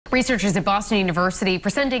Researchers at Boston University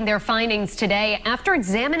presenting their findings today after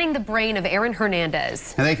examining the brain of Aaron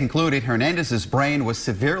Hernandez. And they concluded Hernandez's brain was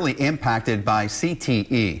severely impacted by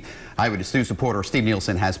CTE. Eyewitness News reporter Steve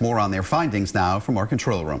Nielsen has more on their findings now from our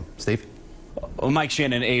control room. Steve? Mike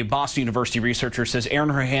Shannon, a Boston University researcher, says Aaron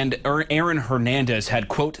Hernandez had,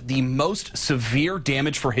 quote, the most severe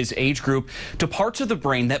damage for his age group to parts of the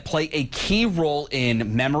brain that play a key role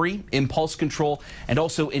in memory, impulse control, and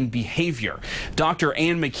also in behavior. Dr.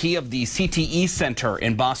 Ann McKee of the CTE Center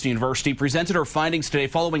in Boston University presented her findings today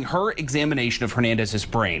following her examination of Hernandez's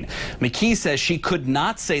brain. McKee says she could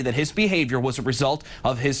not say that his behavior was a result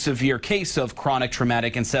of his severe case of chronic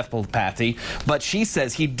traumatic encephalopathy, but she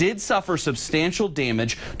says he did suffer substantial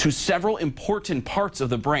damage to several important parts of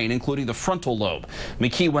the brain, including the frontal lobe.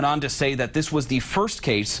 McKee went on to say that this was the first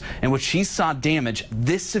case in which she saw damage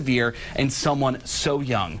this severe in someone so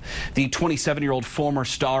young. The 27-year-old former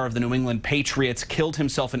star of the New England Patriots killed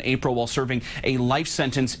himself in April while serving a life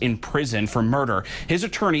sentence in prison for murder. His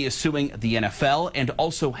attorney is suing the NFL and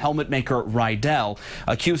also helmet maker Rydell,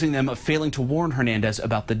 accusing them of failing to warn Hernandez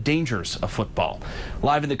about the dangers of football.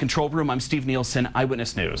 Live in the control room, I'm Steve Nielsen,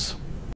 Eyewitness News.